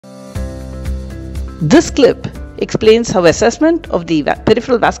This clip explains how assessment of the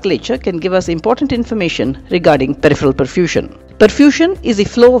peripheral vasculature can give us important information regarding peripheral perfusion. Perfusion is the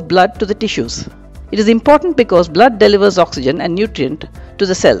flow of blood to the tissues. It is important because blood delivers oxygen and nutrient to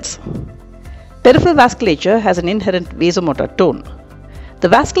the cells. Peripheral vasculature has an inherent vasomotor tone. The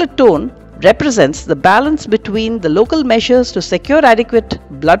vascular tone represents the balance between the local measures to secure adequate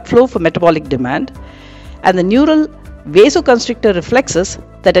blood flow for metabolic demand and the neural vasoconstrictor reflexes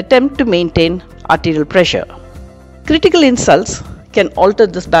that attempt to maintain arterial pressure. Critical insults can alter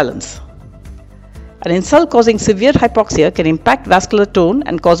this balance. An insult causing severe hypoxia can impact vascular tone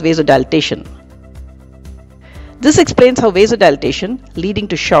and cause vasodilatation. This explains how vasodilatation leading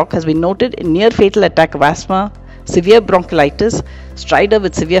to shock has been noted in near-fatal attack of asthma, severe bronchiolitis, stridor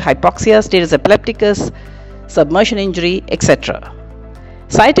with severe hypoxia, status epilepticus, submersion injury, etc.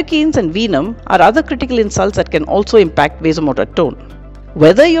 Cytokines and venom are other critical insults that can also impact vasomotor tone.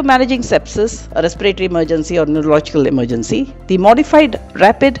 Whether you're managing sepsis, a respiratory emergency or neurological emergency, the modified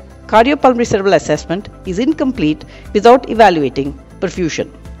rapid cardiopulmonary cerebral assessment is incomplete without evaluating perfusion.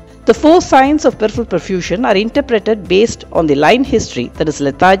 The 4 signs of peripheral perfusion are interpreted based on the line history, that is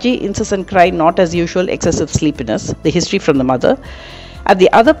lethargy, incessant cry, not as usual, excessive sleepiness, the history from the mother, and the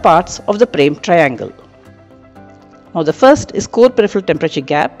other parts of the Prem triangle. Now the first is core peripheral temperature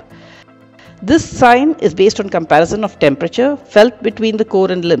gap. This sign is based on comparison of temperature felt between the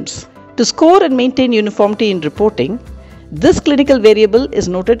core and limbs. To score and maintain uniformity in reporting, this clinical variable is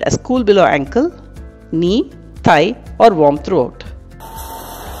noted as cool below ankle, knee, thigh, or warm throughout.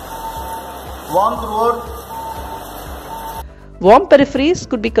 Warm throughout. Warm peripheries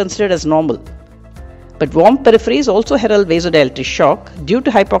could be considered as normal. But warm peripheries also herald vasodilatory shock due to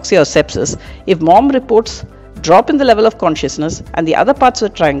hypoxia or sepsis if mom reports drop in the level of consciousness and the other parts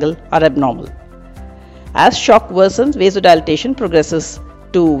of the triangle are abnormal. As shock worsens, vasodilatation progresses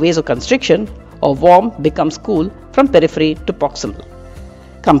to vasoconstriction, or warm becomes cool from periphery to proximal.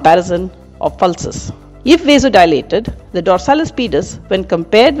 Comparison of pulses. If vasodilated, the dorsalis pedis, when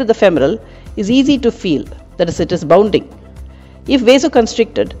compared with the femoral, is easy to feel, that is, it is bounding. If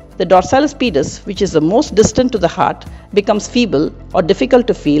vasoconstricted, the dorsalis pedis, which is the most distant to the heart, becomes feeble or difficult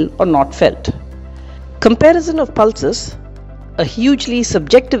to feel or not felt. Comparison of pulses, a hugely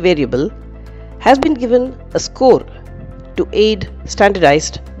subjective variable, has been given a score to aid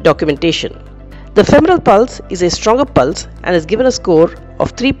standardized documentation. The femoral pulse is a stronger pulse and is given a score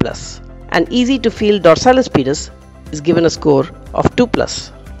of 3+, and easy to feel dorsalis pedis is given a score of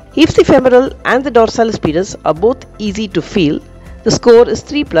 2+. If the femoral and the dorsalis pedis are both easy to feel, the score is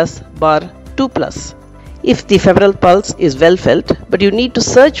 3+ bar 2+. If the femoral pulse is well felt, but you need to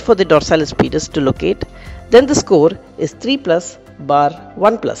search for the dorsalis pedis to locate, then the score is 3+ bar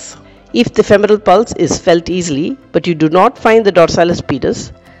 1+. If the femoral pulse is felt easily, but you do not find the dorsalis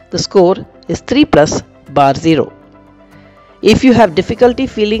pedis, the score is 3+ bar 0. If you have difficulty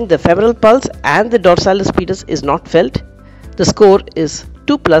feeling the femoral pulse and the dorsalis pedis is not felt, the score is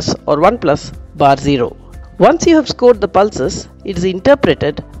 2+ or 1+ bar 0. Once you have scored the pulses, it is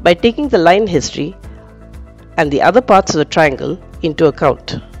interpreted by taking the line history and the other parts of the triangle into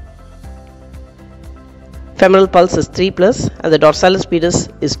account. Femoral pulse is 3+ and the dorsalis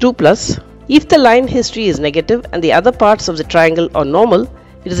pedis is 2+. If the line history is negative and the other parts of the triangle are normal,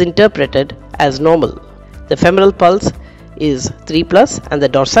 it is interpreted as normal. The femoral pulse is 3+ and the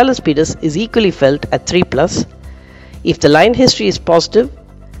dorsalis pedis is equally felt at 3+. If the line history is positive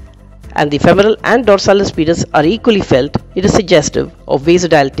and the femoral and dorsalis pedis are equally felt, it is suggestive of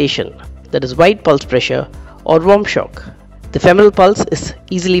vasodilatation, that is wide pulse pressure or warm shock. The femoral pulse is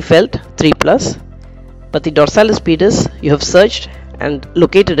easily felt 3+, but the dorsalis pedis you have searched and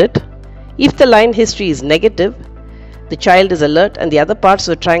located it. If the line history is negative, the child is alert and the other parts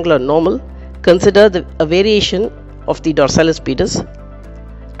of the triangle are normal, consider a variation of the dorsalis pedis.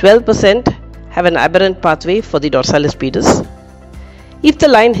 12% have an aberrant pathway for the dorsalis pedis. If the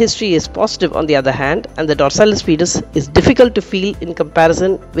line history is positive, on the other hand, and the dorsalis pedis is difficult to feel in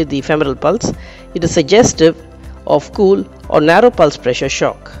comparison with the femoral pulse, it is suggestive of cool or narrow pulse pressure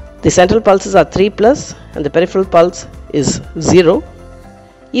shock. The central pulses are 3+ and the peripheral pulse is 0.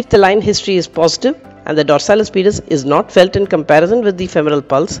 If the line history is positive and the dorsalis pedis is not felt in comparison with the femoral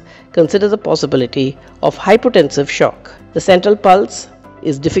pulse, consider the possibility of hypotensive shock. The central pulse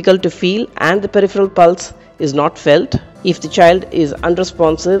is difficult to feel and the peripheral pulse is not felt. If the child is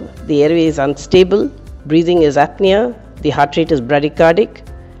unresponsive, the airway is unstable, breathing is apnea, the heart rate is bradycardic,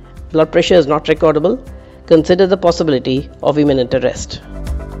 blood pressure is not recordable, consider the possibility of imminent arrest.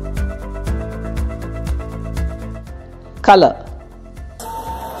 Color.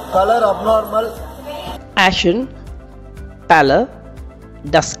 Color abnormal. Ashen, pallor,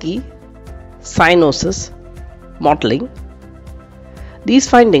 dusky, cyanosis, mottling. These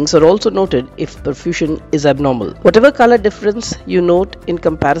findings are also noted if perfusion is abnormal. Whatever color difference you note in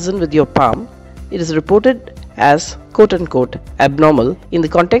comparison with your palm, it is reported as quote-unquote abnormal in the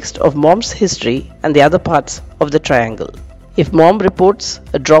context of mom's history and the other parts of the triangle. If mom reports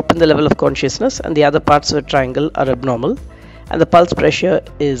a drop in the level of consciousness and the other parts of the triangle are abnormal, and the pulse pressure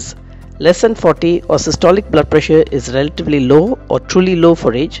is less than 40 or systolic blood pressure is relatively low or truly low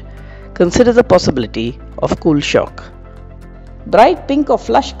for age, consider the possibility of cool shock. Bright pink or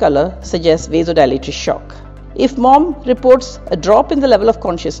flush color suggests vasodilatory shock. If mom reports a drop in the level of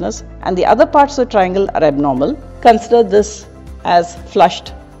consciousness and the other parts of the triangle are abnormal, consider this as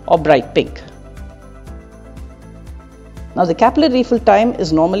flushed or bright pink. Now the capillary refill time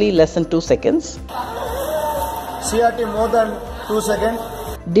is normally less than 2 seconds. CRT more than 2 seconds.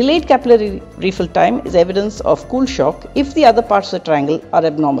 Delayed capillary refill time is evidence of cool shock if the other parts of the triangle are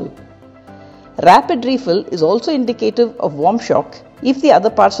abnormal. Rapid refill is also indicative of warm shock if the other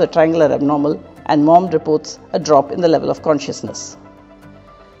parts of the triangle are abnormal and mom reports a drop in the level of consciousness.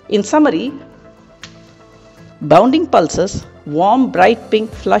 In summary, bounding pulses, warm, bright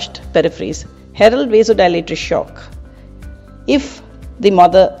pink flushed peripheries herald vasodilatory shock if the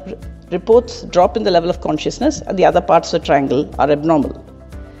mother reports drop in the level of consciousness and the other parts of the triangle are abnormal.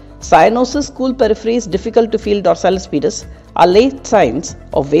 Cyanosis, cool peripheries, difficult to feel dorsalis pedis are late signs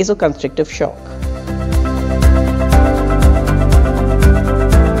of vasoconstrictive shock.